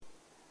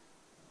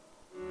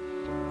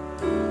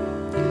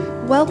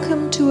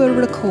Welcome to a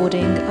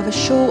recording of a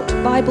short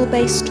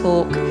Bible-based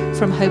talk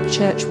from Hope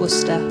Church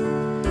Worcester.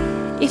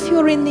 If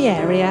you're in the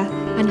area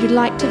and you'd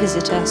like to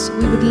visit us,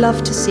 we would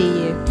love to see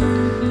you.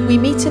 We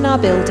meet in our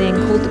building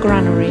called the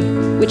Granary,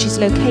 which is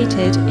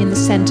located in the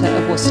centre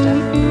of Worcester.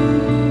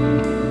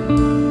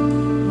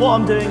 What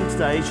I'm doing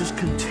today is just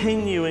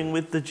continuing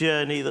with the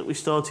journey that we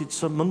started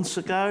some months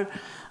ago.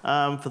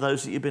 For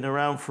those that you've been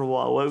around for a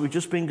while, where we've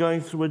just been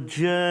going through a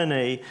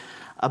journey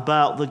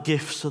about the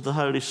gifts of the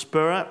Holy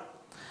Spirit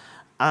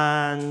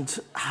and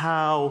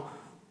how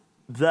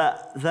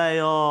that they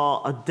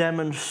are a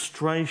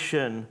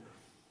demonstration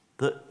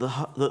that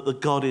the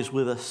God is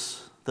with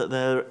us, that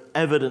they're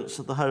evidence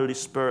of the Holy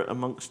Spirit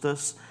amongst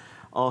us,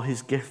 are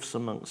his gifts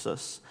amongst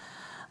us.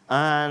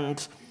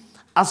 And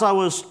as I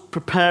was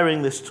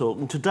preparing this talk,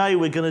 and today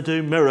we're going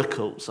to do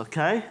miracles,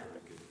 okay?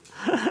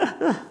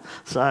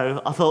 So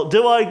I thought,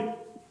 do I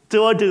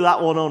do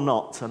that one or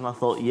not? And I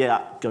thought,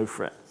 yeah, go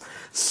for it.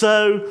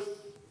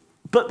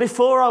 But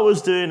before I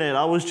was doing it,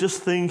 I was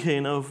just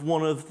thinking of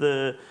one of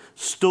the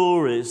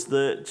stories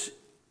that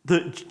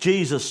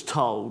Jesus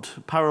told,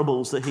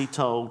 parables that he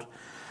told,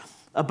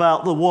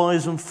 about the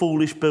wise and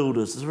foolish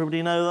builders. Does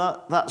everybody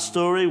know that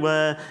story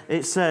where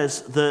it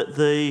says that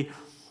the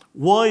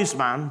wise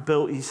man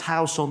built his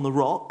house on the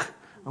rock,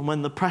 and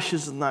when the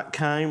pressures and that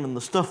came and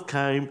the stuff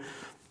came,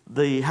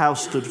 the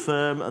house stood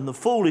firm, and the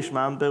foolish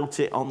man built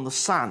it on the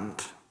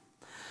sand.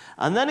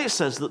 And then it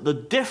says that the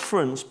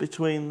difference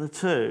between the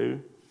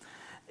two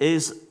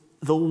is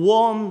the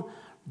one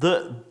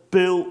that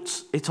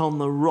built it on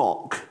the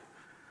rock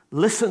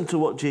listened to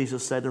what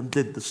Jesus said and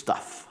did the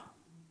stuff.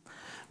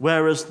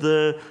 Whereas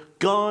the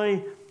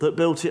guy that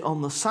built it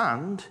on the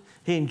sand,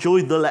 he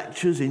enjoyed the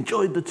lectures,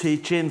 enjoyed the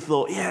teaching,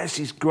 thought, yes,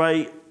 he's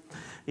great,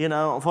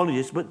 I'm following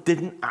this, but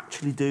didn't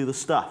actually do the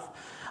stuff.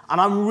 And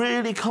I'm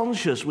really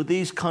conscious with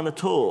these kind of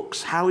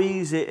talks how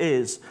easy it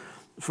is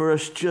for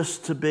us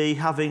just to be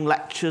having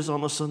lectures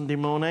on a Sunday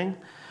morning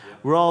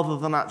rather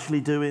than actually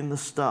doing the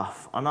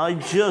stuff. And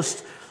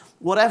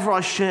whatever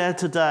I share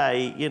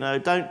today,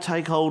 don't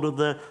take hold of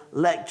the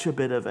lecture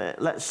bit of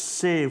it. Let's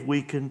see if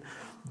we can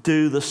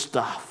do the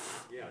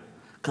stuff.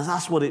 Because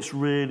that's what it's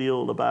really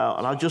all about.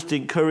 And I just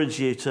encourage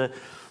you to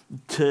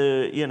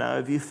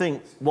if you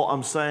think what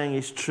I'm saying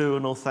is true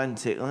and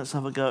authentic, let's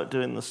have a go at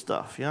doing the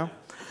stuff, yeah?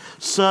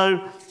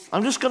 So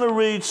I'm just going to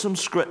read some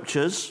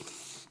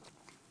scriptures,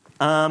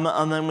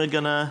 and then we're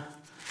going to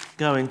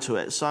go into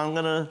it. So I'm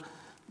going to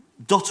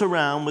dot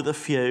around with a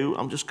few.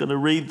 I'm just going to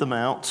read them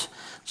out.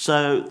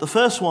 So the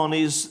first one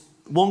is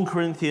 1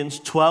 Corinthians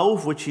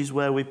 12, which is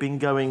where we've been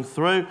going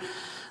through.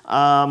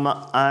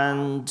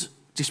 And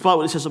despite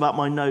what it says about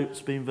my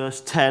notes being verse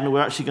 10, we're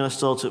actually going to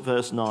start at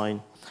verse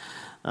 9,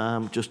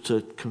 just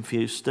to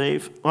confuse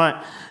Steve. All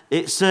right,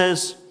 it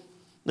says,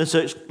 so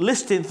it's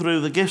listing through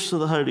the gifts of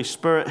the Holy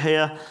Spirit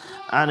here,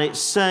 and it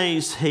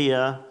says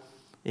here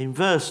in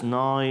verse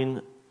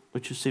 9,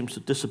 which seems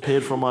to have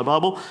disappeared from my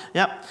Bible,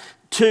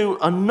 to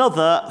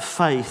another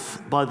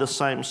faith by the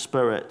same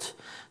Spirit,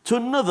 to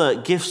another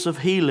gifts of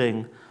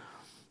healing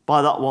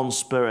by that one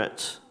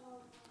Spirit,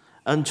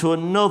 and to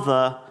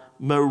another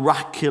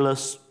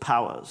miraculous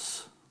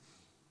powers.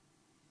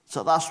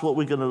 So that's what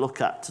we're going to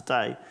look at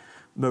today,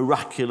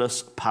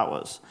 miraculous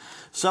powers.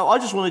 So I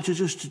just wanted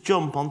to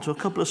jump onto a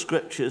couple of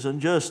scriptures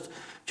and just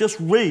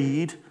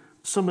read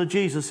some of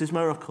Jesus'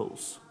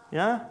 miracles.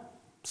 Yeah?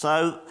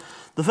 So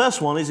the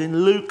first one is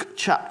in Luke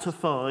chapter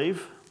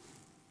 5.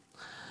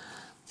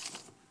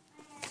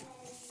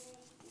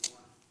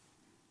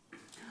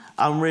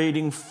 I'm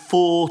reading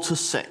 4 to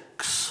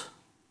 6.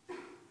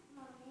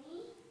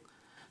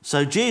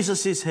 So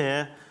Jesus is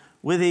here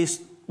with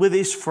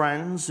his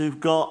friends who've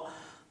got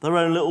their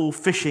own little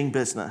fishing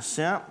business,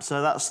 yeah?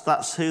 So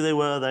that's who they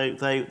were.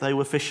 They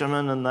were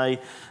fishermen and they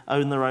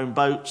owned their own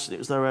boats. It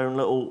was their own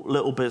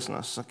little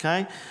business,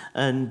 okay?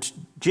 And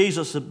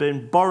Jesus had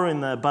been borrowing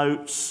their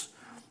boats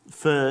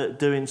for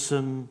doing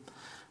some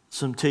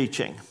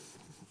teaching,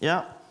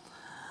 yeah?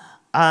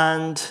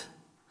 And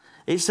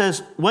it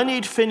says, when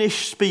he'd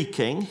finished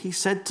speaking, he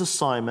said to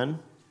Simon,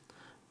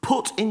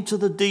 "Put into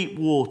the deep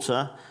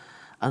water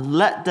and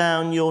let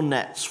down your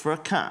nets for a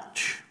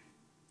catch."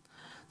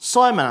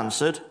 Simon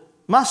answered,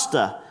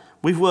 "Master,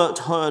 we've worked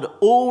hard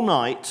all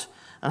night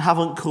and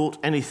haven't caught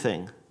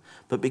anything.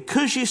 But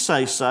because you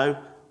say so,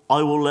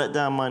 I will let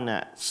down my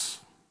nets."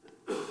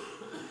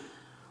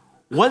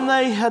 When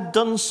they had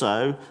done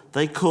so,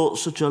 they caught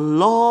such a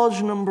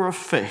large number of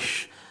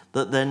fish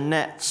that their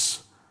nets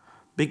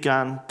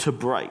began to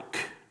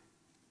break.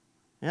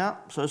 Yeah,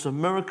 so it's a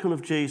miracle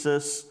of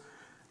Jesus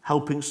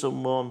helping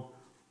someone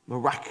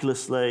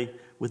miraculously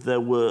with their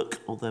work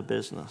or their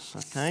business,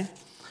 okay?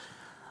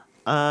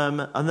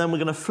 And then we're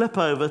going to flip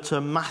over to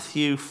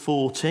Matthew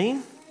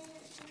 14.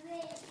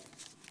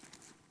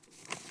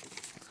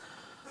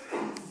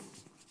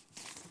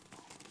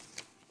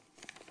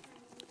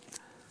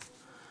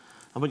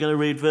 And we're going to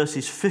read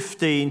verses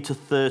 15 to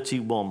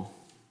 31.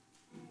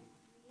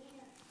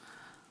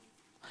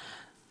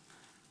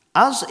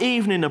 As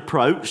evening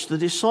approached, the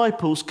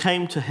disciples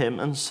came to him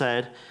and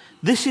said,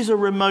 This is a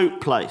remote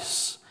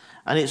place,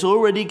 and it's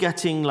already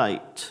getting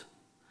late.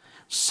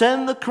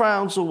 Send the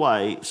crowds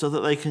away so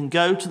that they can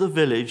go to the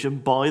village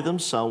and buy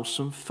themselves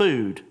some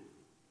food."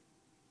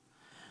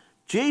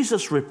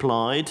 Jesus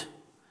replied,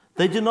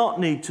 "They do not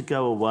need to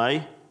go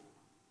away.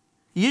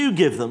 You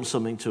give them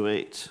something to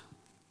eat."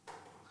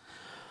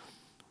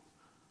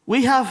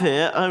 "We have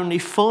here only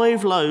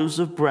 5 loaves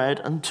of bread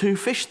and 2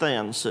 fish," they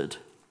answered.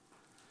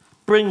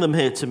 "Bring them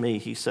here to me,"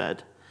 he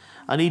said.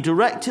 And he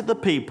directed the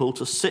people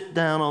to sit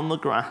down on the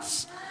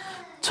grass,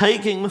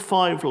 taking the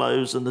 5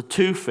 loaves and the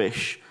 2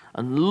 fish,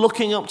 and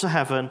looking up to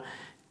heaven,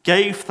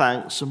 gave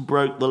thanks and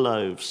broke the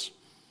loaves.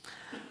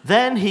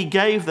 Then he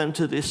gave them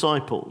to the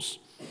disciples,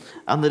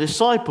 and the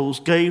disciples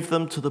gave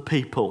them to the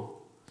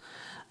people.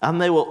 And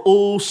they were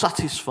all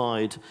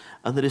satisfied,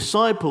 and the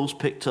disciples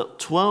picked up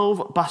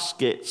 12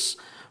 baskets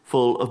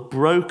full of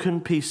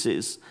broken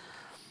pieces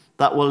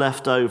that were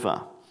left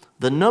over.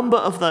 The number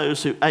of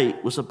those who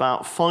ate was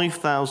about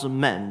 5,000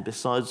 men,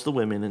 besides the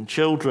women and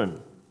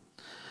children.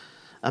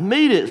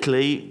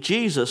 Immediately,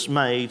 Jesus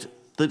made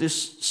the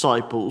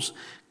disciples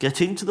get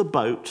into the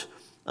boat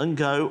and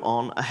go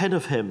on ahead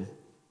of him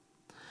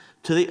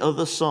to the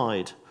other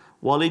side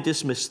while he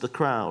dismissed the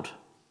crowd.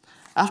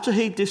 After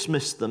he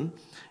dismissed them,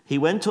 he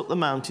went up the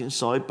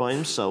mountainside by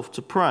himself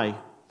to pray.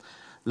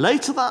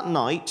 Later that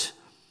night,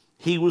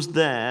 he was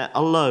there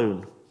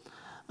alone,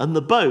 and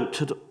the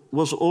boat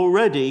was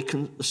already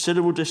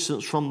considerable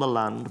distance from the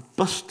land,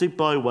 busted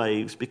by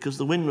waves because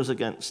the wind was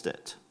against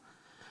it.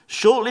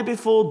 Shortly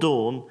before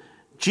dawn,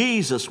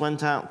 Jesus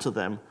went out to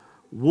them,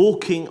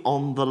 walking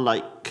on the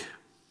lake.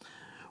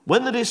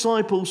 When the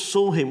disciples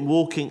saw him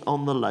walking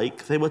on the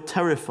lake, they were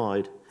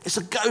terrified. "It's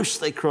a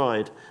ghost," they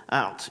cried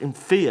out in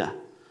fear.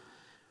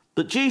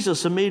 But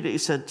Jesus immediately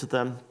said to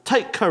them,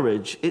 "Take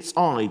courage, it's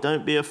I,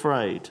 don't be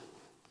afraid."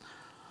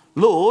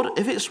 "Lord,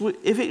 if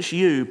it's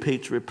you,"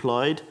 Peter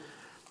replied,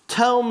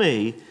 "tell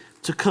me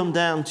to come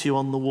down to you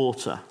on the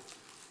water."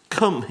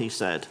 "Come," he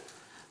said.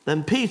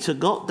 Then Peter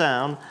got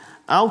down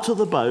out of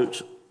the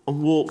boat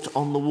and walked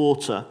on the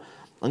water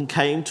and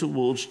came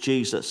towards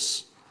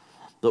Jesus.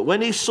 But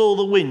when he saw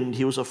the wind,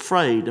 he was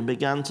afraid and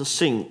began to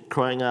sink,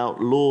 crying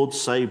out, "Lord,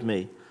 save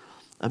me."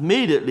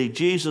 Immediately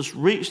Jesus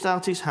reached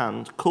out his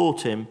hand,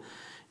 caught him.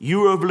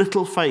 "You are of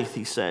little faith,"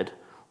 he said.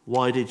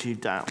 "Why did you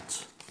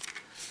doubt?"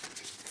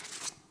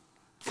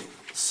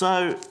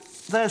 So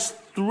there's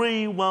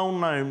 3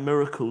 well-known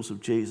miracles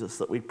of Jesus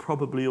that we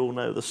probably all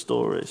know the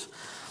stories.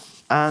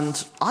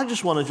 And I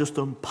just want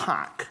to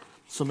unpack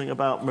something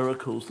about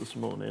miracles this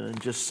morning and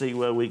just see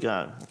where we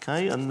go,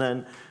 okay? And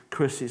then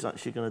Chris is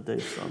actually going to do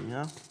some,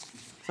 yeah?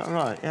 Is that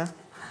right, yeah?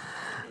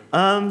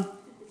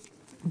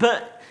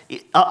 But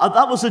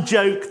that was a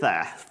joke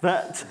there.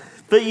 But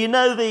you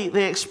know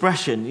the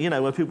expression, you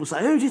know, where people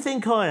say, "Who do you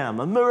think I am?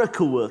 A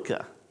miracle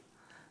worker."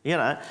 You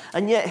know?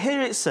 And yet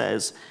here it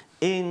says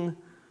in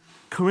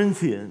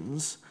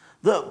Corinthians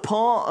that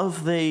part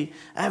of the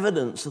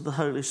evidence of the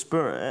Holy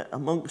Spirit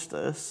amongst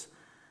us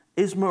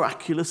is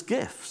miraculous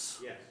gifts.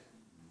 Yes.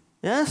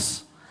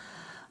 Yes?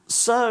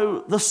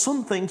 So there's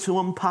something to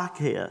unpack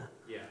here.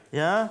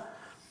 Yeah?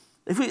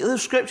 The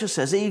scripture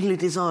says, "Eagerly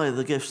desire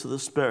the gifts of the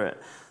Spirit."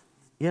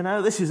 You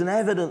know, this is an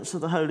evidence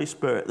of the Holy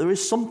Spirit. There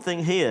is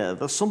something here.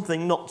 There's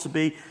something not to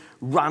be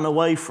ran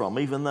away from,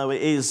 even though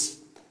it is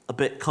a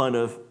bit kind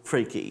of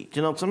freaky. Do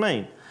you know what I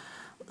mean?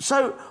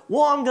 So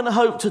what I'm going to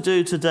hope to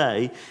do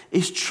today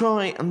is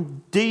try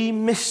and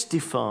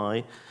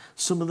demystify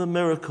some of the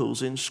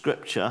miracles in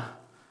Scripture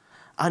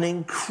and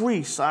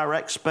increase our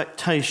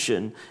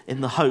expectation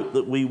in the hope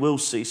that we will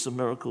see some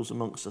miracles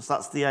amongst us.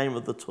 That's the aim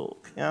of the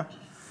talk, yeah?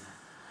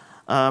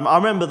 I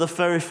remember the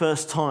very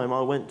first time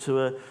I went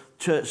to a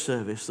church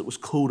service that was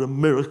called a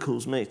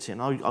miracles meeting.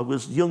 I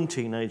was a young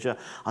teenager.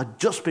 I'd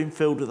just been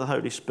filled with the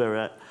Holy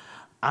Spirit,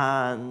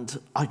 and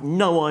I had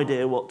no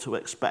idea what to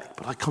expect,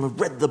 but I kind of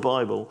read the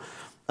Bible,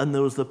 and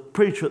there was the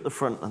preacher at the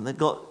front, and they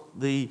got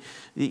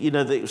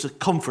it was a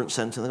conference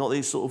centre, and they got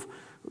these sort of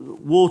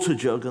water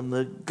jug and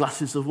the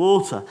glasses of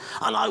water,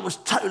 and I was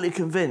totally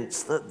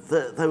convinced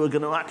that they were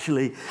going to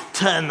actually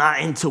turn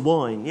that into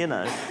wine, you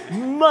know.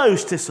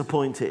 Most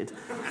disappointed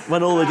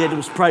when all they did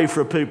was pray for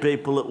a few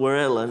people that were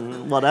ill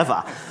and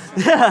whatever.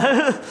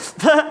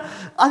 But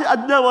I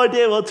had no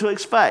idea what to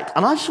expect,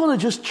 and I just want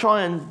to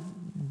try and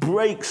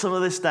break some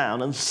of this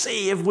down and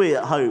see if we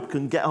at Hope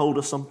can get hold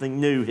of something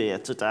new here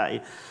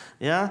today.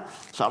 Yeah?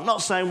 So I'm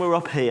not saying we're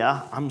up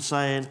here. I'm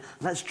saying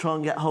let's try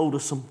and get hold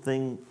of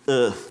something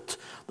earthed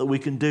that we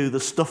can do the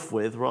stuff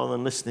with rather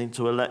than listening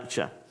to a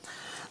lecture.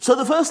 So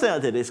the first thing I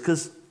did is,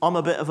 because I'm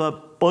a bit of a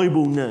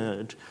Bible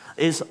nerd,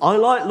 is I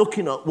like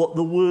looking up what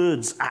the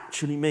words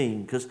actually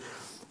mean, because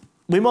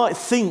we might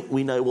think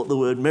we know what the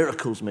word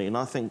miracles mean.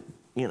 I think,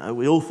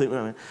 we all think we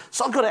know.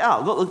 So I got it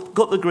out,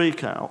 got the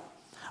Greek out,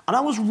 and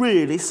I was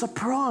really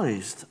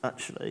surprised,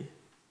 actually.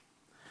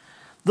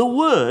 The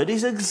word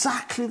is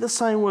exactly the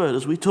same word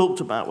as we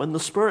talked about when the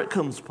Spirit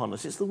comes upon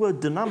us. It's the word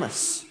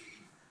dynamis.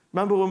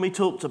 Remember when we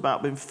talked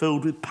about being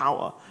filled with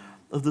power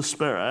of the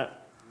Spirit?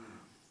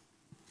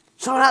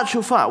 So in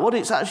actual fact, what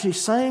it's actually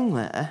saying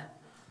there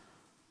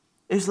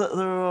is that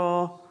there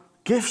are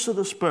gifts of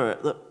the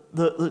Spirit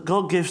that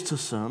God gives to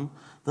some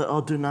that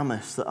are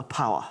dunamis, that are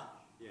power.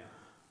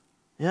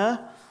 Yeah?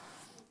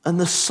 And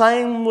the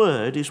same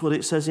word is what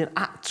it says in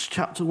Acts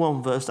chapter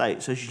 1, verse 8.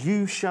 It says,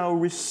 you shall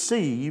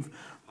receive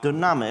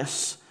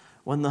dunamis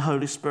when the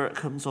Holy Spirit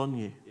comes on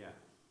you.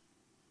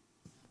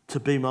 To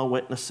be my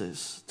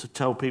witnesses, to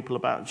tell people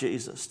about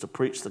Jesus, to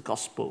preach the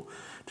gospel,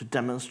 to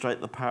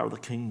demonstrate the power of the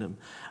kingdom.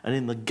 And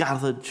in the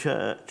gathered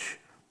church,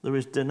 there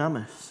is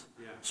dunamis.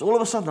 So all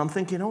of a sudden I'm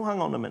thinking, oh,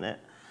 hang on a minute.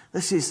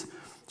 This is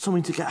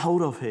something to get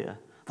hold of here.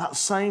 That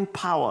same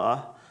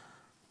power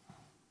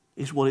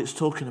is what it's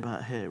talking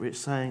about here. It's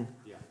saying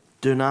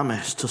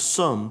dunamis. To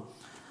some,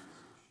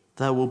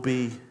 there will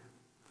be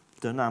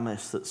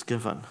dunamis that's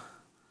given.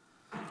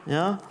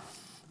 Yeah?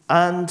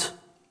 And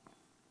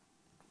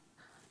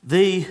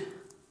the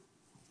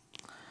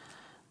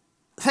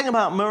thing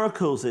about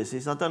miracles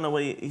is I don't know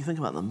what you think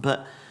about them,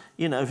 but,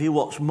 you know, if you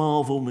watch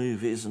Marvel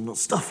movies and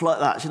stuff like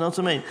that, you know what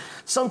I mean?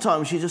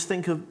 Sometimes you just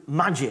think of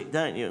magic,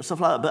 don't you, and stuff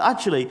like that. But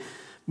actually,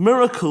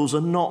 miracles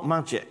are not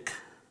magic.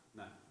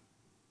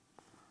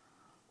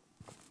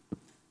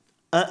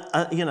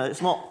 No. You know,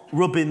 it's not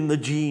rubbing the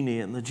genie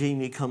and the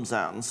genie comes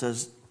out and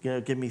says, you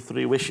know, give me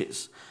 3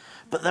 wishes.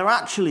 But they're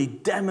actually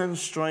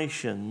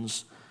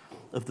demonstrations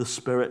of the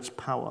Spirit's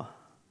power.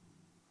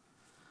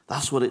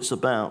 That's what it's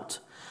about.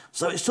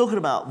 So it's talking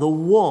about the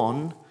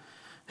one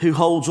who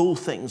holds all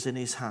things in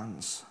his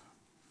hands.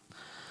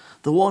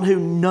 The one who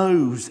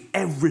knows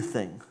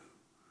everything.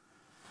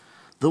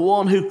 The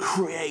one who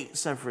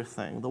creates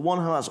everything. The one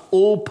who has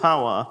all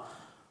power.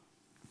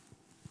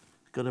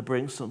 Got to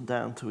bring some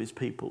down to his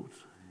people.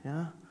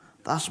 Yeah?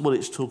 That's what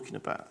it's talking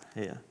about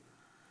here.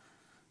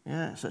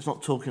 Yeah, so it's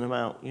not talking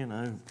about, you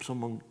know,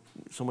 someone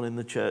in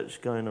the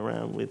church going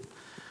around with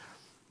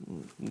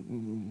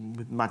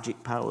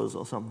magic powers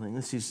or something.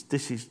 This is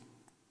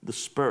the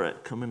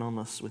Spirit coming on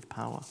us with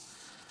power.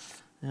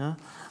 Yeah?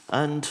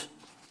 And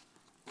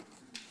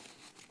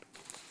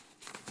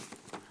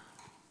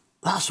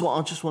that's what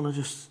I just want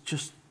to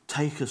just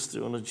take us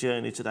through on a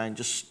journey today and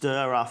just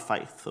stir our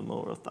faith for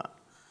more of that.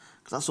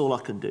 Because that's all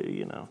I can do,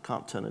 you know. I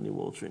can't turn any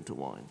water into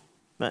wine.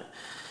 But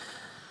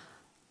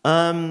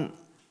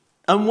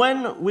and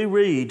when we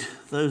read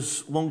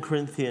those 1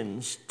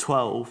 Corinthians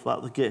 12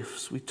 about the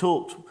gifts, we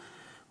talked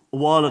a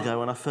while ago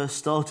when I first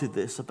started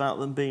this about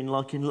them being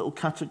like in little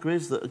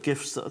categories that are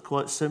gifts that are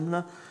quite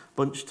similar,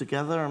 bunched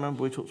together. I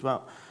remember we talked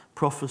about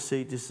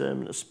prophecy,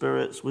 discernment of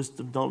spirits,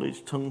 wisdom,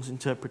 knowledge, tongues,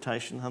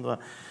 interpretation.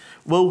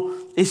 Well,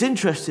 it's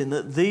interesting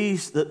that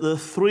the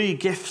 3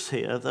 gifts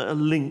here that are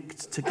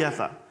linked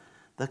together,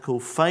 they're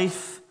called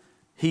faith,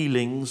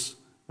 healings,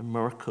 and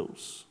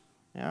miracles.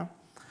 Yeah.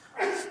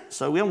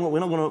 So we're not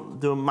going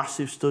to do a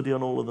massive study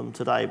on all of them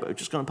today, but we're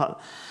just going to.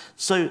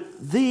 So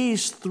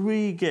these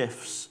 3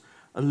 gifts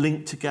are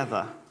linked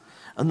together.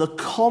 And the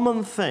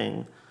common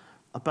thing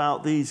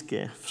about these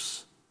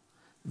gifts,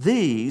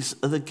 these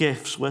are the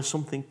gifts where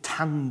something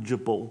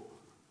tangible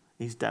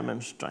is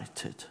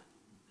demonstrated.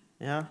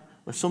 Yeah?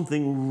 Where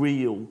something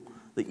real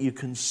that you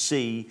can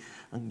see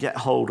and get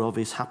hold of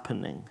is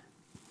happening.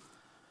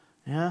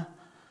 Yeah?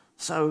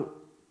 So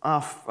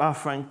our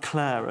friend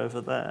Claire over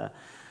there,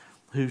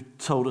 who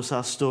told us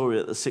her story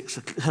at the 6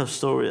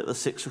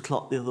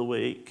 o'clock the other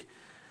week,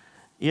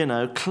 you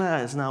know,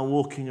 Claire is now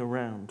walking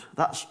around.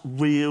 That's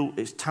real,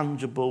 it's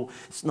tangible,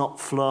 it's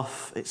not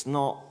fluff, it's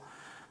not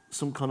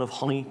some kind of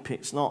hype,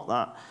 it's not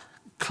that.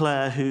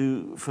 Claire,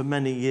 who for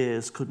many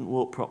years couldn't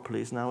walk properly,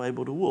 is now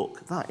able to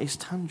walk. That is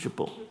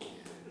tangible.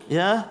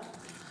 Yeah?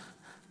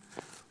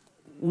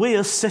 We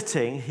are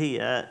sitting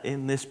here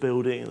in this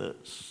building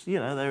that's, you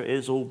know, there it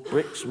is, all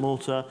bricks,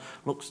 mortar,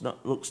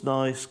 looks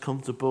nice,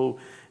 comfortable,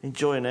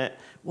 enjoying it. It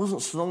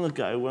wasn't so long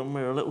ago when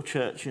we were a little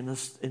church in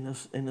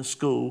a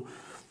school.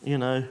 You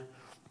know,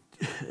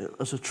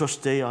 as a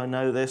trustee, I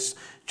know this,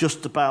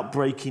 just about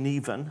breaking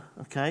even,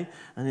 okay?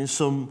 And in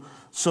some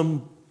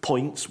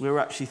points, we were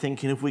actually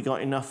thinking, have we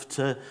got enough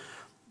to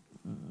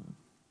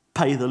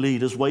pay the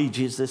leaders'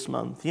 wages this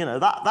month? You know,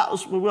 that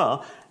was where we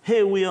were.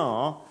 Here we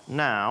are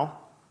now.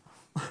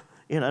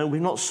 You know,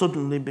 we've not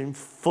suddenly been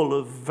full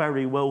of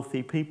very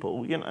wealthy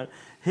people. You know,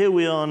 here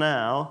we are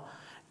now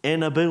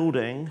in a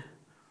building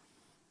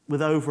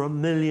with over £1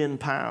 million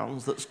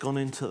that's gone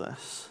into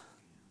this.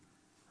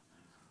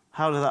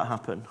 How did that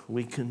happen?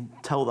 We can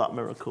tell that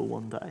miracle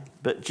one day.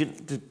 But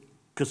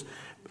because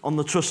on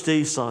the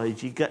trustee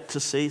side, you get to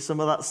see some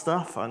of that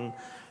stuff and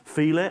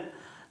feel it.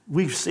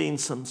 We've seen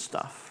some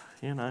stuff,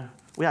 you know.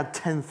 We had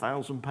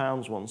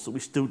 £10,000 once that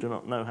we still do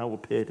not know how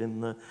appeared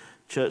in the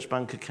church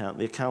bank account.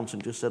 The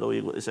accountant just said, oh,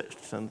 you've got this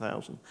extra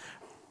 10,000.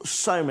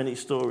 So many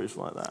stories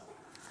like that.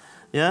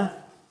 Yeah?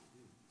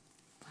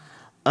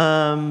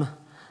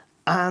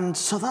 And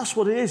so that's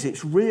what it is.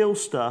 It's real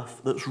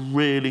stuff that's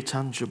really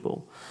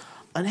tangible.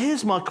 And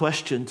here's my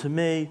question to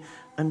me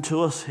and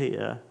to us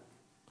here.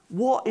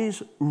 What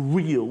is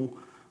real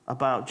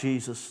about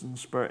Jesus and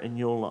Spirit in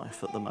your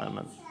life at the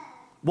moment?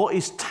 What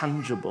is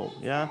tangible,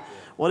 yeah?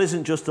 What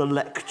isn't just a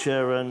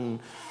lecture and,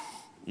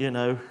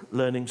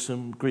 learning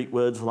some Greek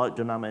words like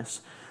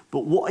dynamis,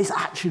 but what is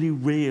actually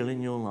real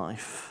in your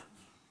life,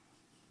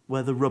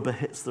 where the rubber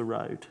hits the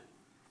road,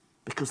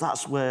 because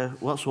that's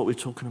what we're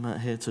talking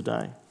about here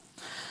today.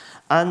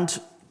 And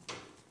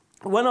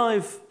when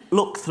I've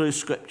looked through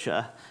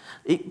Scripture,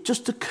 it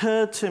just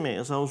occurred to me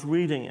as I was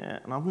reading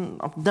it, and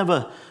I've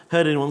never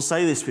heard anyone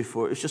say this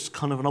before, it was just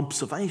kind of an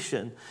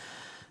observation.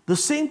 There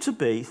seem to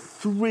be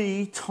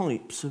 3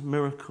 types of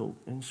miracle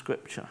in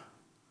Scripture.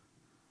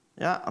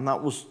 Yeah, and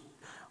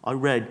I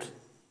read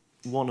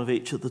one of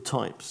each of the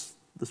types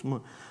this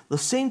morning. There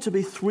seem to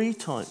be 3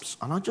 types,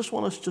 and I just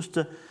want us just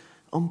to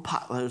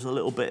unpack those a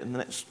little bit in the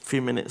next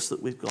few minutes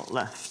that we've got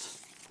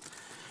left,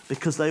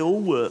 because they all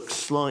work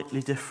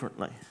slightly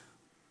differently.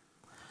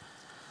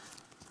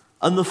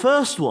 And the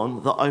first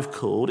one that I've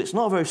called, it's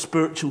not a very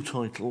spiritual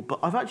title, but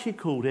I've actually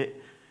called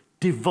it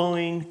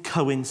Divine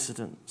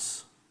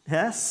Coincidence.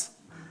 Yes?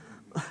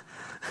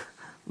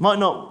 might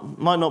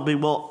not be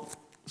what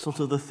sort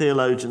of the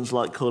theologians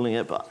like calling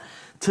it, but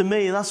to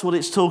me, that's what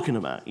it's talking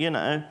about,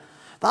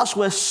 That's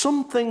where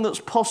something that's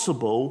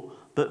possible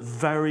but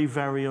very,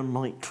 very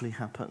unlikely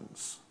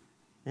happens.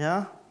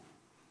 Yeah?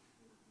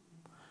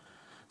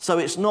 So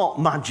it's not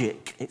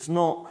magic. It's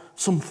not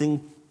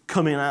something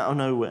coming out of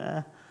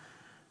nowhere.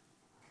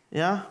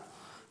 Yeah?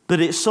 But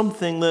it's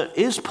something that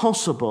is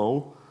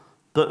possible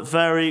but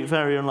very,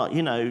 very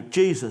unlikely.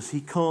 Jesus,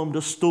 he calmed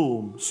a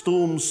storm.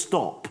 Storms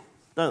stop,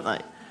 don't they?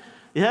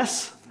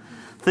 Yes?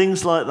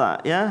 Things like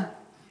that, yeah?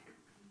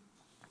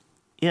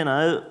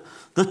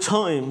 The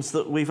times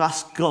that we've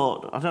asked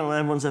God, I don't know if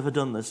anyone's ever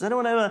done this. Has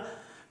anyone ever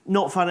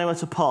not found anywhere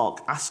to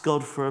park, asked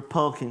God for a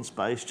parking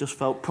space, just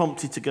felt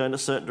prompted to go in a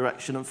certain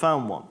direction and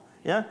found one?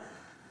 Yeah?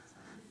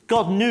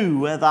 God knew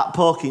where that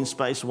parking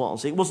space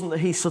was. It wasn't that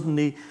he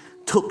suddenly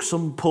took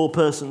some poor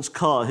person's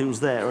car who was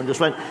there and just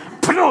went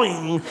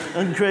ploing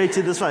and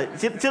created this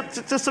space.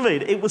 Just to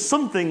mean, it was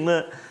something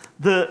that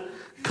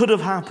could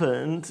have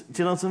happened.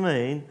 Do you know what I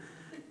mean?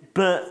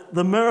 But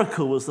the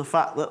miracle was the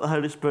fact that the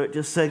Holy Spirit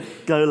just said,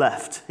 go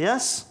left,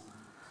 yes?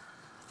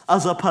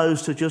 As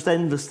opposed to just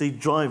endlessly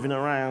driving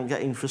around,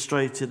 getting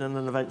frustrated, and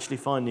then eventually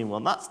finding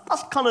one. That's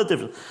kind of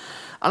different.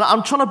 And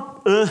I'm trying to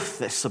earth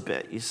this a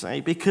bit, you see,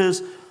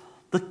 because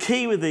the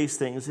key with these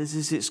things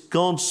is it's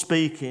God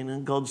speaking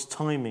and God's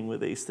timing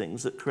with these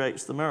things that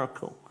creates the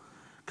miracle.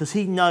 Because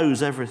he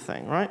knows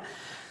everything, right?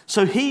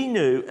 So he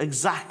knew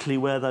exactly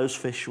where those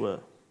fish were.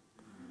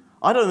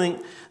 I don't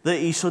think that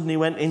he suddenly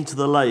went into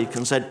the lake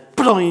and said,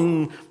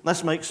 "Boing,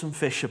 let's make some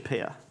fish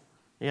appear."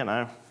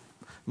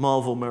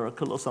 Marvel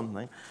miracle or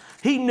something.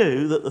 He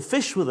knew that the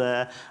fish were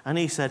there, and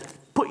he said,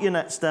 "Put your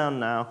nets down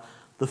now."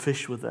 The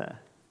fish were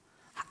there.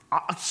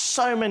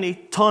 So many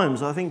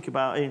times I think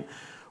about in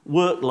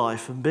work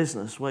life and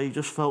business where you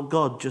just felt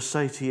God just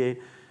say to you,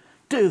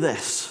 "Do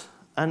this,"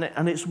 and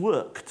it's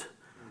worked.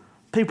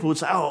 People would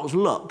say, "Oh, it was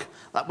luck.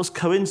 That was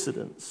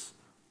coincidence."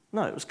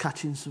 No, it was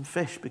catching some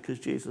fish because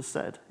Jesus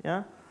said,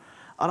 yeah?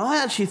 And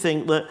I actually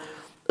think that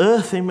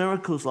earthly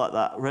miracles like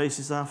that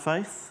raises our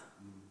faith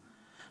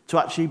to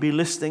actually be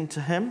listening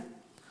to him.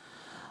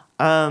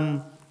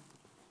 I've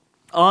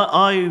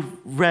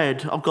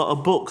got a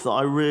book that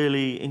I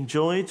really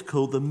enjoyed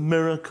called The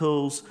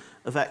Miracles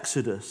of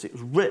Exodus. It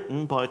was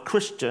written by a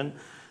Christian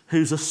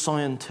who's a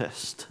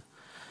scientist.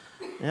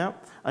 Yeah?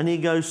 And he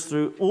goes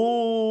through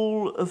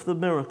all of the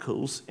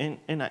miracles in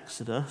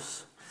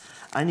Exodus,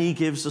 and he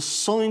gives a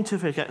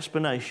scientific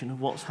explanation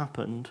of what's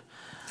happened,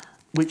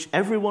 which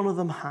every one of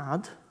them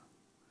had,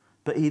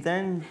 but he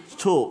then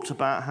talked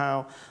about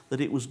how that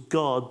it was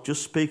God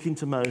just speaking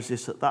to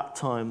Moses at that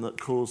time that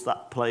caused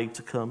that plague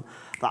to come.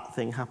 That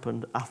thing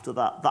happened after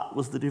that. That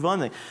was the divine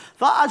thing.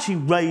 That actually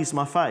raised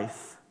my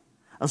faith,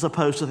 as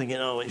opposed to thinking,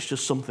 oh, it's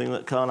just something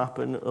that can't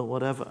happen or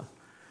whatever.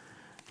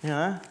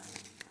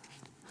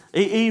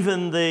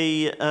 Even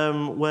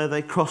where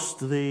they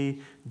crossed the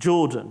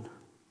Jordan,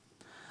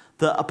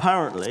 that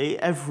apparently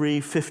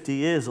every 50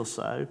 years or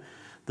so,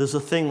 there's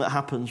a thing that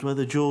happens where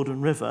the Jordan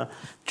River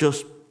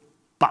just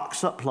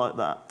backs up like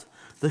that.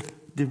 The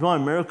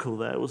divine miracle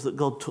there was that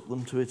God took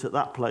them to it at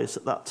that place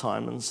at that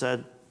time and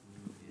said,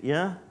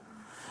 yeah.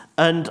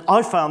 And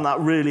I found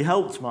that really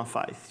helped my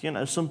faith.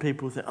 Some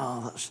people think,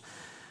 oh, that's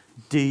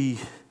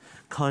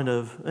kind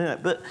of,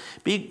 but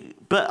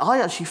I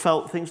actually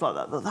felt things like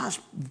that that's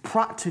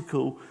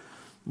practical,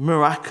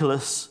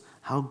 miraculous,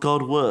 how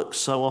God works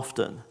so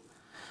often.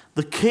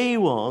 The key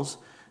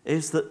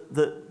is that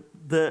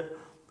the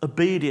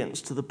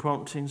obedience to the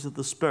promptings of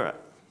the Spirit.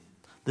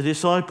 The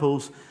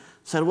disciples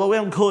said, well, we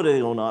haven't caught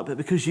anything all night, but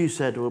because you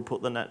said we'll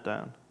put the net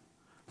down.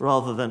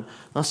 Rather than,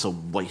 that's a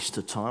waste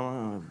of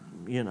time,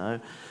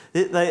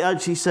 They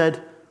actually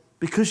said,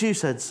 because you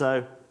said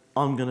so,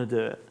 I'm going to do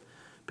it.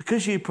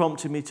 Because you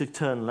prompted me to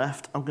turn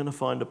left, I'm going to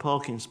find a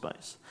parking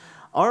space.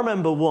 I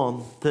remember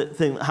one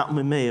thing that happened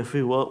with me a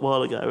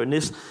while ago, and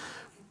this,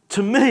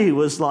 to me,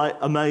 was like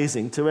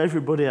amazing. To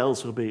everybody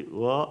else would be,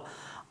 what?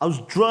 I was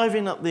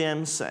driving up the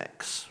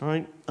M6,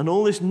 right? And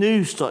all this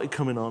news started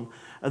coming on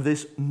of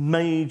this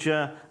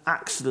major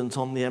accident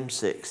on the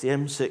M6. The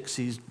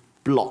M6 is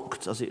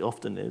blocked, as it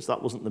often is.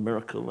 That wasn't the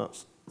miracle.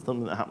 That's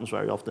something that happens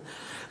very often.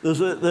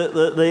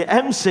 The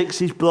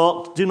M6 is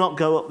blocked. Do not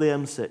go up the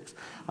M6.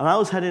 And I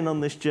was heading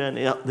on this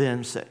journey up the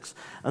M6.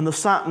 And the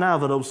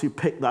sat-nav had obviously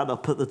picked that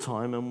up at the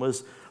time and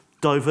was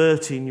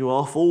diverting you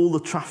off. All the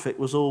traffic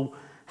was all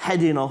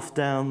heading off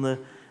down the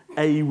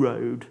A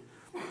road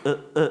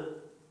at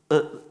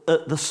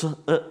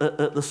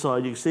the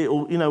side. You see it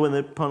all, when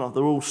they're pulling off,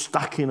 they're all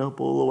stacking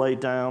up all the way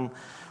down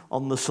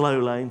on the slow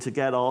lane to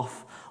get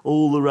off.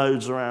 All the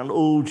roads around,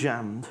 all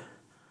jammed.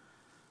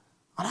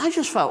 And I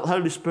just felt the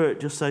Holy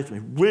Spirit just say to me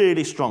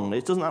really strongly,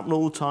 it doesn't happen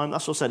all the time,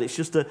 that's what I said, it's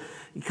just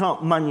you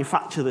can't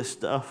manufacture this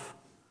stuff.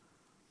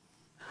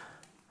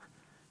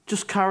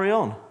 Just carry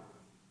on.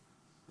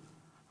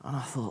 And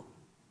I thought,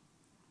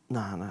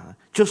 no. I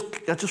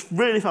just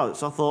really felt it.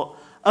 So I thought,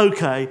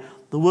 okay,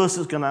 the worst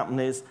that's going to happen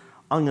is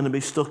I'm going to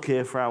be stuck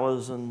here for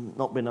hours and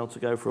not being able to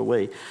go for a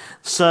wee.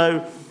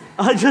 So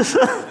I just...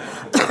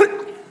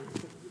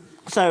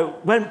 So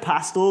went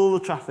past all the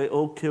traffic,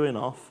 all queuing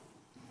off.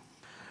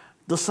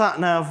 The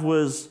sat-nav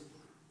was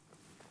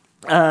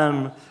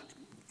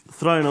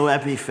throwing a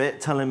webby fit,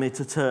 telling me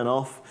to turn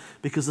off,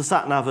 because the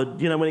sat-nav had,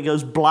 when it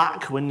goes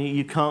black, when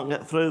you can't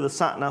get through, the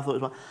sat-nav thought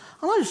it was black.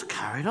 And I just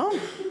carried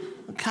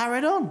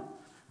on.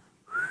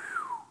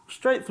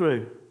 Straight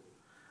through.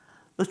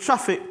 The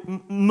traffic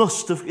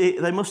must have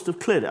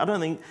cleared it. I don't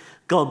think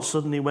God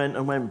suddenly went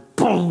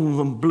boom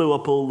and blew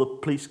up all the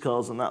police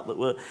cars and that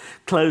were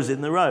closing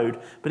the road.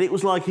 But it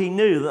was like he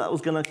knew that was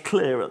going to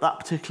clear at that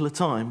particular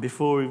time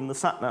before even the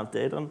sat-nav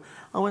did, and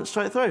I went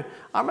straight through.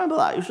 I remember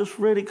that. It was just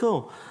really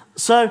cool.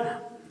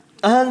 But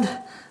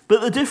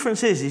the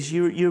difference is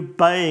you're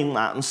obeying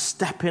that and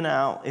stepping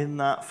out in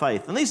that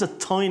faith. And these are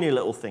tiny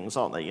little things,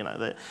 aren't they?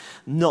 They're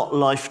not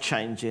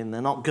life-changing.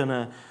 They're not going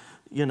to,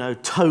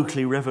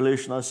 totally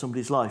revolutionise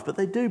somebody's life. But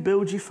they do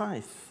build your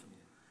faith.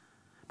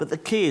 But the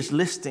key is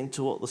listening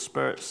to what the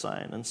Spirit's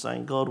saying and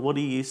saying, God, what are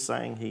you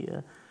saying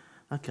here?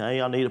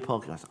 Okay, I need a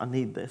podcast. I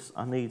need this.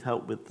 I need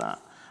help with that.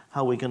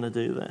 How are we going to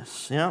do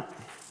this? Yeah?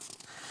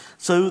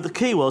 So the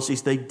key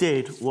is they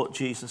did what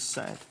Jesus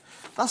said.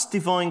 That's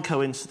divine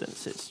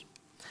coincidences.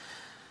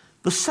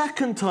 The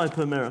second type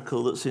of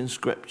miracle that's in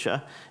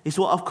Scripture is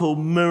what I've called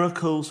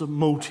miracles of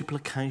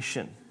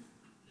multiplication.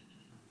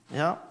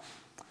 Yeah?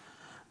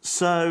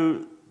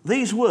 So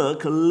these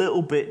work a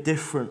little bit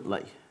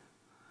differently.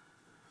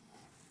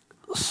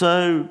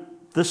 So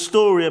the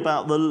story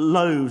about the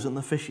loaves and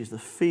the fishes, the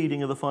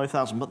feeding of the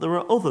 5,000, but there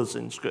are others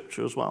in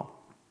Scripture as well,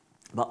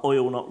 about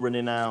oil not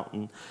running out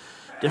and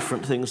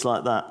different things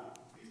like that.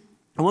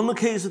 And one of the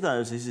keys of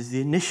those is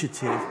the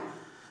initiative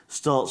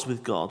starts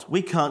with God.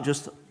 We can't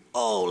just,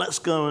 let's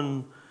go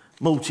and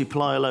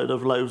multiply a load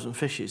of loaves and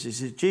fishes.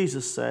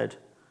 Jesus said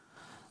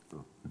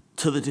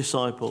to the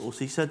disciples,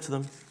 he said to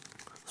them,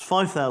 there's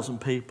 5,000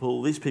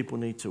 people, these people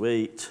need to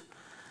eat,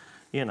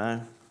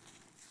 right,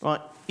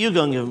 you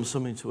go and give them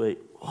something to eat.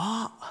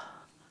 What?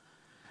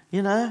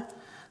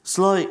 It's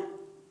like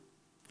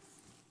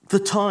the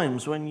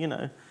times when,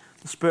 the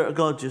Spirit of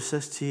God just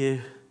says to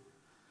you,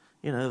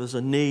 there's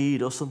a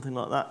need or something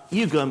like that.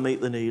 You go and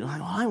meet the need.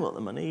 I want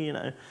the money,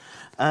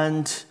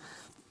 And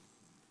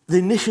the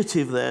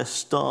initiative there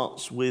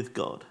starts with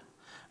God.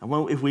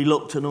 And if we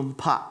looked and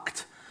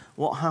unpacked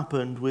what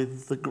happened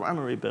with the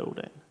granary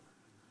building,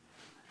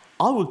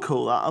 I would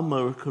call that a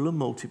miracle of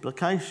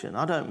multiplication.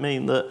 I don't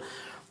mean that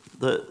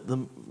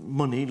the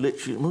money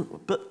literally,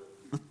 but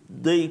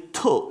they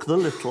took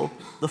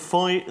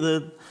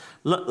the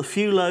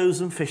few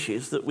loaves and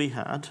fishes that we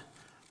had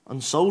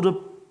and sold a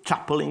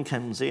chapel in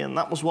Kensey, and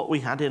that was what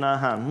we had in our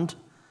hand,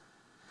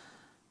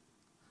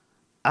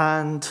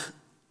 and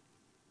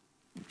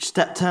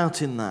stepped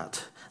out in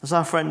that. As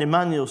our friend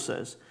Emmanuel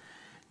says,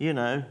 you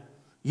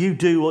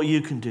do what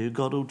you can do,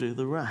 God will do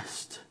the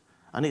rest.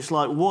 And it's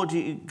like, what do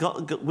you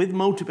got with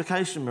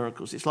multiplication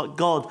miracles? It's like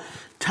God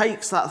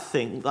takes that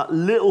thing, that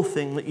little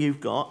thing that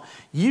you've got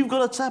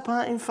to step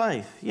out in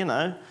faith,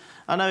 I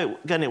know,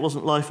 it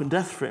wasn't life and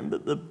death for him,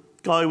 but the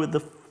guy with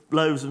the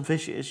loaves and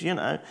fishes, he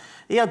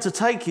had to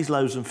take his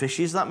loaves and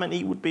fishes. That meant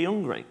he would be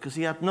hungry because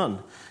he had none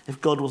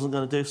if God wasn't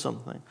going to do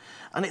something.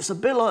 And it's a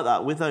bit like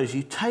that with those.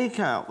 You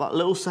take out that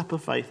little step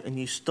of faith and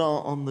you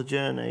start on the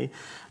journey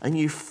and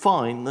you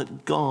find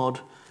that God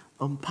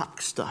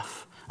unpacks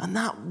stuff. And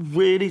that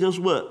really does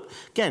work.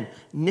 Again,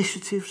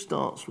 initiative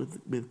starts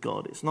with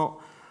God. It's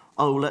not,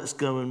 let's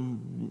go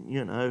and,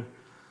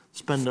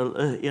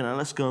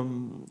 let's go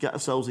and get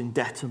ourselves in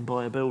debt and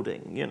buy a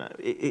building.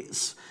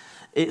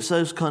 It's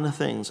those kind of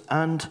things.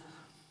 And,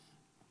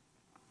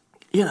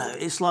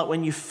 it's like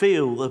when you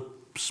feel the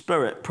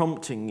Spirit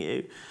prompting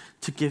you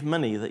to give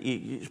money that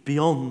it's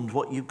beyond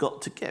what you've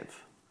got to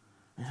give.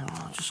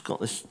 I've just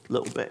got this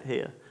little bit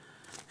here.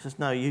 He says,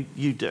 no,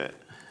 you do it.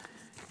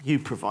 You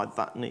provide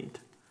that need.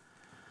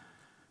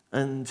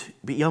 But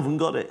you haven't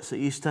got it, so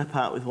you step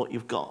out with what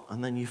you've got,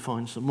 and then you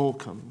find some more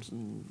comes,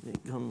 and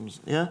it comes,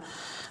 yeah?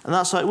 And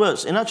that's how it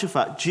works. In actual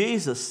fact,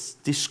 Jesus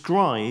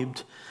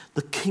described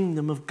the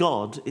kingdom of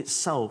God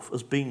itself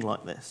as being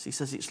like this. He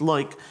says it's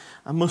like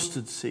a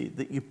mustard seed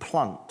that you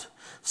plant.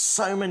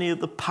 So many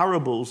of the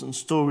parables and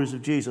stories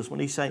of Jesus,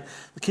 when he's saying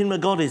the kingdom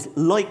of God is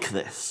like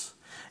this,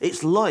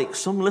 it's like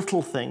some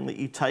little thing that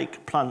you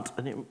take, plant,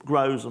 and it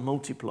grows and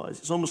multiplies.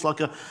 It's almost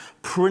like a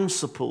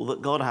principle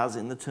that God has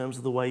in the terms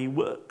of the way he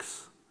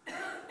works.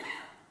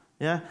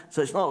 Yeah?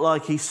 So it's not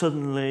like he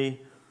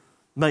suddenly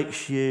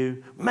makes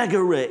you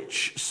mega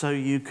rich so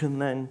you can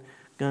then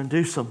go and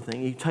do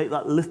something. You take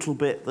that little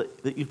bit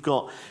that you've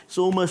got. It's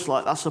almost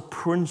like that's a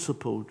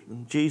principle,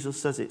 and Jesus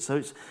says it.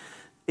 So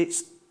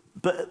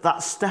but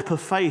that step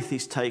of faith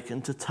is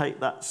taken to take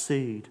that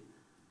seed.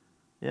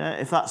 Yeah,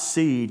 if that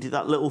seed,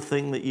 that little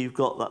thing that you've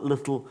got,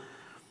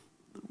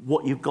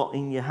 what you've got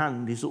in your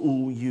hand is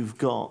all you've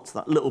got.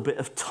 That little bit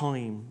of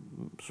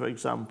time, for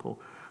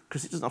example,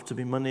 because it doesn't have to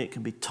be money. It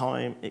can be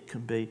time. It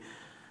can be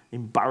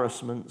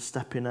embarrassment,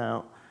 stepping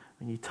out,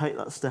 and you take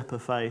that step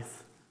of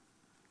faith.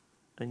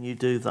 And you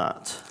do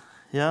that,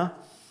 yeah?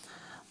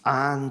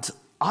 And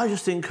I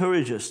just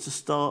encourage us to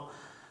start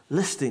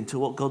listening to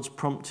what God's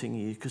prompting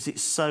you, because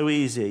it's so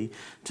easy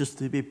just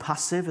to be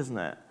passive, isn't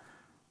it?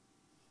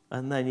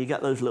 And then you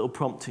get those little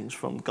promptings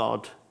from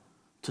God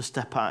to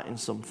step out in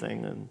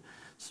something, and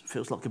it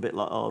feels like a bit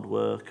like hard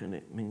work, and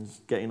it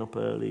means getting up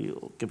early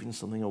or giving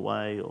something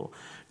away or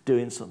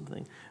doing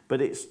something.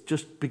 But it's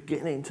just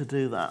beginning to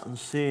do that and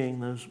seeing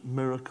those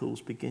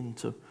miracles begin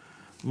to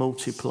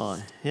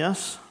multiply,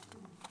 yes?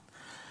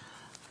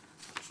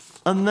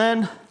 And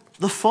then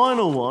the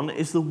final one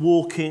is the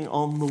walking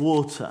on the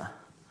water.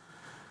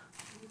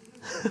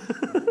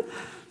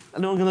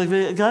 Anyone going to give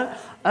it a go?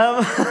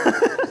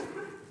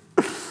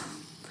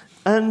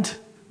 And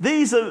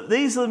these are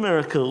the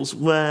miracles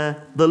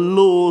where the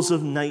laws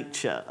of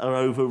nature are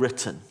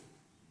overwritten.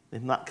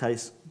 In that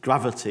case,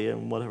 gravity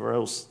and whatever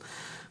else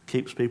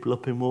keeps people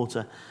up in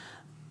water.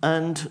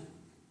 And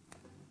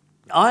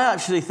I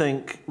actually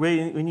think,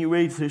 when you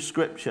read through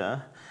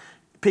Scripture,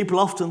 people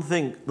often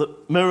think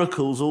that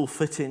miracles all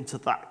fit into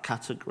that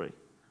category.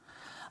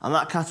 And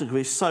that category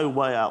is so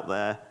way out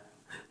there.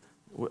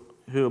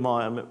 Who am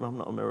I? I'm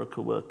not a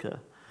miracle worker.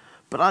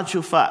 But in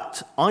actual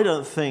fact, I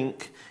don't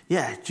think,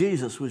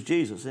 Jesus was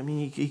Jesus. I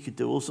mean, he could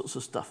do all sorts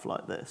of stuff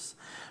like this.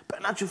 But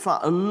in actual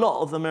fact, a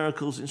lot of the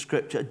miracles in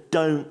Scripture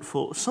don't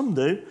fall into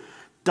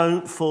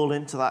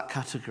that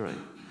category.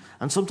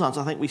 And sometimes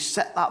I think we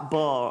set that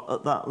bar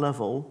at that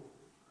level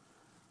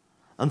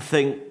and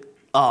think,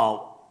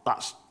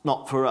 that's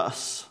not for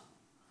us.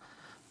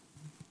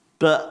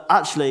 But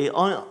actually,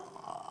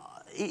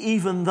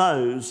 even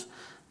those,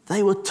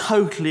 they were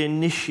totally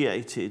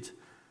initiated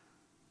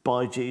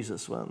by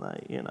Jesus, weren't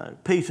they? You know,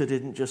 Peter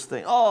didn't just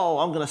think,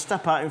 I'm going to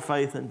step out in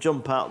faith and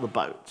jump out of the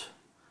boat.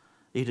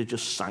 He'd have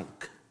just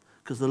sank,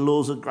 because the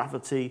laws of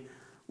gravity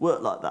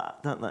work like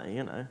that, don't they?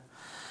 You know,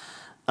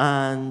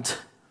 and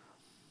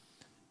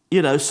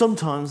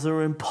sometimes there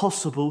are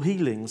impossible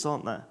healings,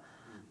 aren't there,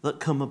 that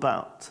come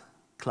about.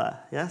 Claire,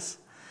 yes?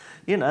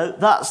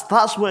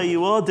 That's where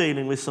you are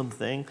dealing with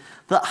something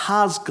that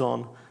has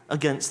gone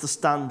against the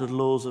standard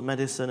laws of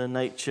medicine and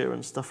nature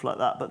and stuff like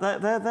that. But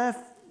they're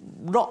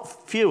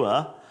not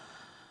fewer,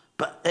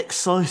 but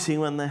exciting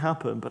when they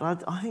happen. But I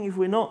think if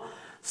we're not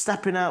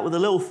stepping out with the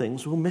little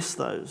things, we'll miss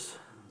those.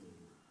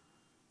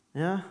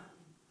 Yeah?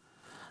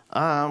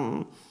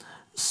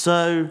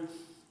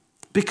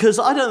 Because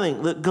I don't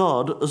think that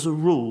God, as a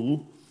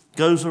rule,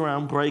 goes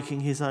around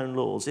breaking his own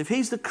laws. If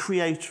he's the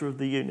creator of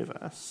the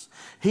universe,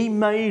 he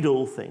made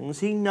all things,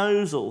 he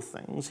knows all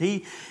things,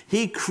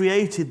 he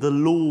created the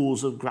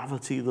laws of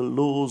gravity, the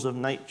laws of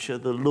nature,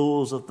 the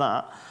laws of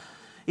that.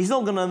 He's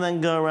not going to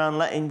then go around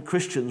letting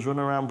Christians run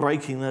around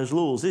breaking those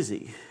laws, is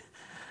he?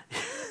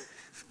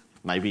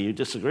 Maybe you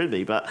disagree with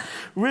me, but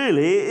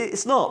really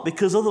it's not,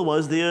 because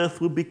otherwise the earth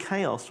would be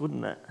chaos,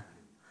 wouldn't it?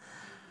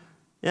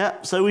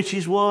 Yeah, so which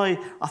is why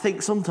I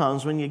think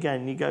sometimes when you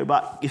go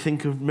back, you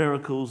think of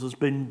miracles as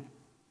being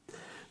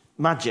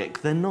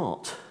magic. They're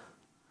not.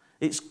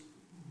 It's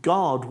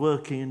God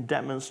working and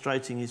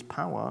demonstrating his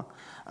power,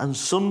 and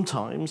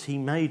sometimes he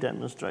may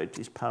demonstrate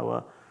his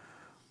power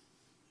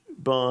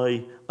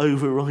by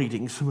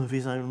overriding some of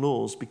his own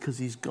laws because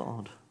he's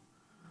God.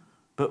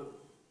 But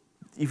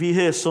if you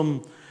hear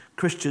some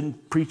Christian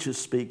preachers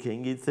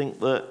speaking, you'd think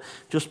that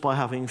just by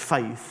having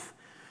faith,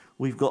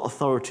 we've got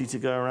authority to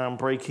go around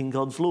breaking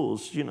God's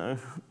laws,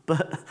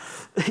 But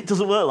it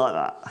doesn't work like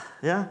that,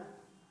 yeah?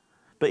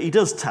 But he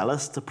does tell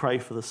us to pray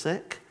for the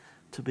sick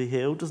to be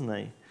healed, doesn't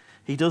he?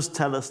 He does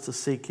tell us to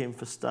seek him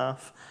for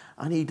stuff,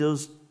 and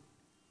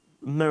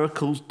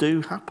miracles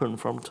do happen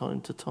from time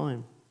to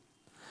time.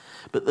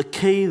 But the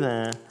key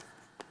there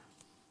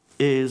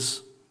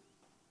is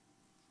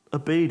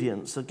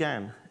obedience.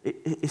 Again,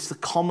 it's the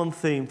common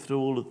theme through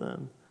all of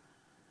them.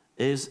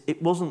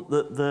 It wasn't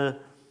that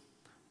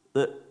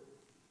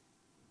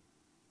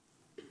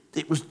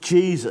it was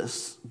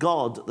Jesus,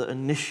 God, that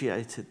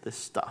initiated this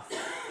stuff.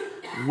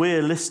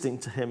 We're listening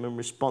to him and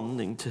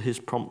responding to his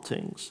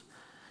promptings.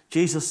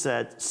 Jesus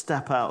said,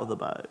 step out of the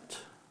boat.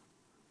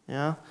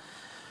 Yeah?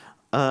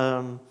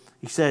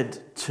 He said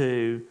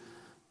to,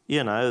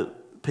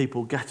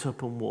 people, get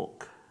up and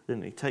walk,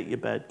 didn't he? Take your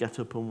bed, get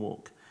up and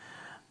walk.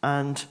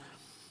 And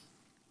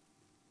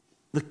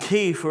the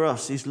key for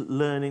us is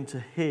learning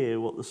to hear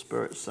what the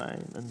Spirit's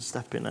saying and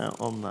stepping out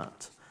on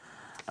that.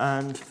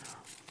 And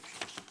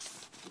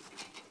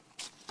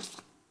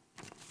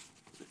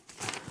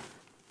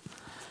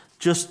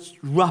just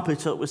wrap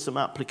it up with some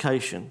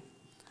application,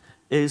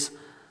 is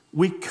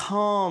we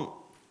can't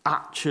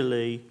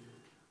actually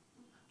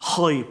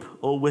hype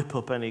or whip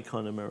up any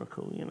kind of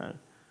miracle,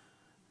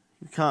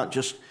 You can't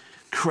just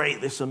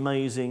create this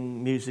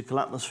amazing musical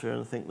atmosphere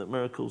and think that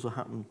miracles will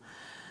happen.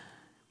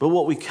 But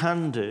what we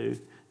can do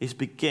is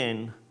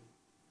begin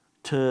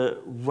to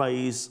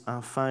raise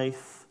our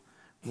faith.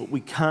 What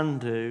we can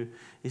do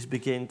is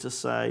begin to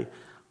say,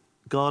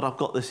 God, I've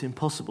got this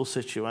impossible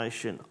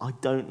situation. I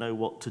don't know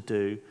what to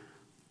do.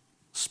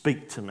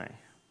 Speak to me.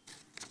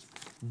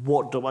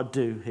 What do I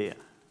do here?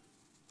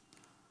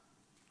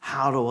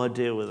 How do I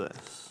deal with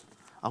this?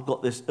 I've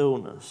got this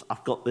illness.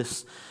 I've got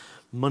this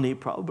money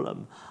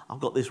problem. I've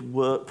got this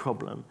work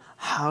problem.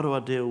 How do I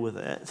deal with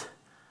it?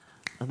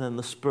 And then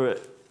the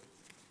Spirit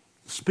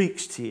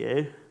speaks to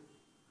you,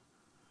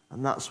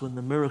 and that's when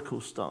the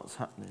miracle starts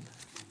happening.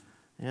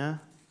 Yeah?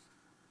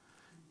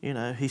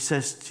 He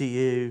says to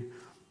you,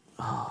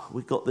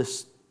 we've got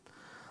these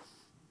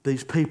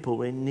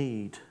people in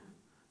need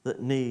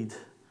that need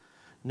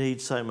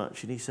so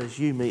much. And he says,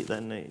 you meet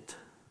their need.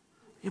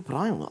 Yeah, but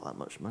I haven't got that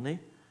much money.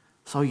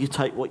 So you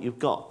take what you've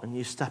got and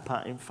you step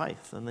out in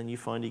faith, and then you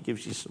find he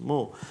gives you some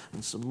more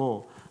and some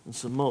more and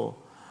some more.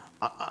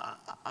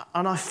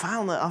 And I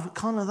found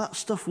that that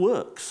stuff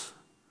works.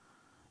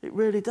 It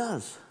really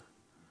does.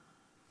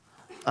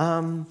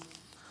 And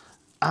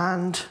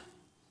the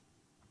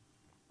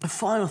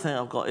final thing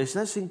I've got is,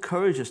 let's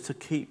encourage us to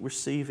keep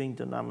receiving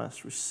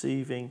dynamis,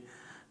 receiving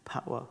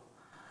power.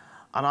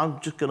 And I'm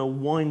just going to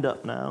wind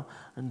up now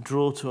and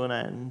draw to an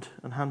end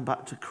and hand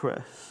back to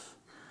Chris.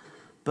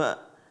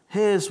 But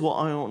here's what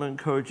I want to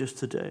encourage us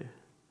to do,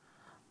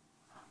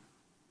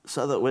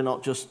 so that we're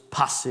not just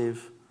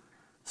passive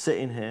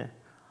sitting here.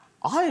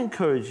 I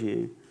encourage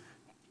you,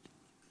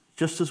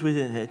 just as we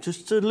did here,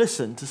 just to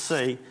listen to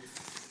see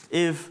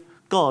if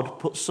God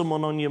puts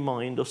someone on your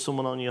mind or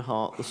someone on your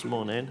heart this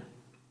morning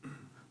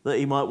that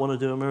he might want to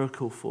do a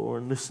miracle for,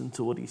 and listen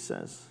to what he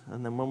says.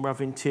 And then when we're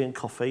having tea and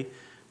coffee,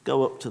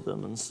 go up to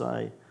them and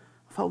say,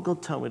 I felt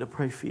God tell me to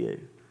pray for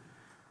you.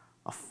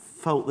 I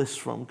felt this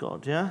from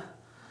God, yeah?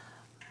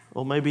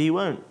 Or maybe he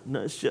won't.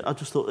 No, I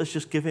just thought, let's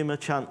just give him a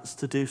chance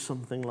to do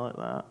something like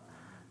that.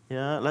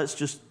 Yeah, let's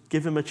just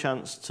give him a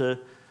chance to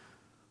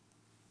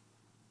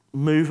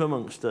move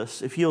amongst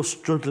us. If you're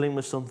struggling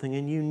with something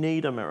and you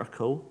need a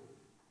miracle,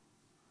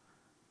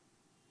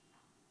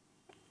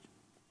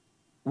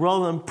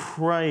 rather than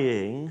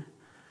praying,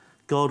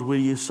 God, will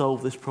you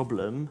solve this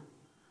problem?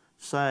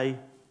 Say,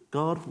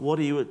 God, what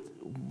are you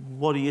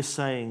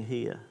saying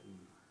here?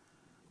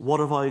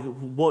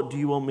 What do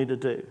you want me to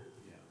do?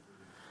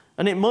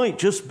 And it might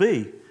just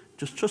be,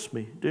 just trust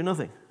me, do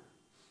nothing.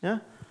 Yeah?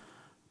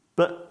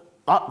 But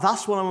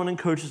that's what I want to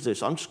encourage us to do.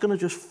 So I'm just going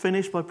to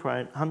finish by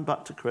praying, hand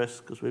back to Chris,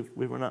 because we've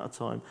run out of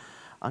time,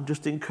 and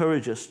just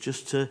encourage us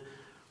just to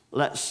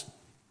let's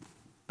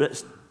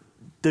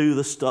do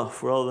the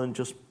stuff rather than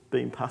just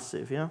being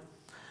passive, yeah?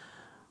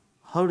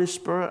 Holy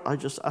Spirit, I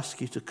just ask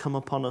you to come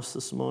upon us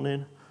this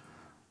morning.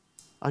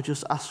 I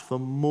just ask for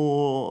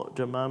more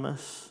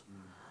dynamis.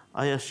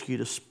 I ask you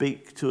to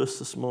speak to us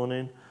this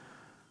morning.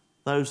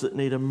 Those that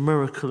need a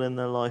miracle in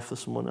their life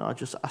this morning, I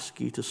just ask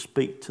you to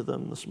speak to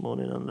them this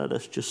morning, and let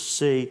us just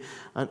see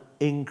an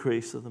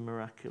increase of the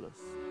miraculous.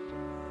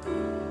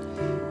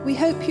 We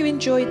hope you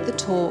enjoyed the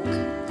talk.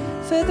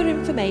 Further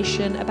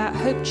information about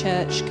Hope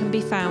Church can be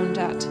found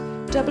at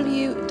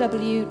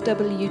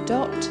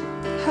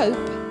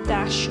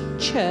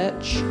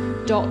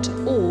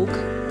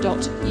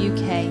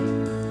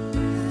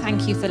www.hope-church.org.uk.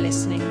 Thank you for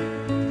listening.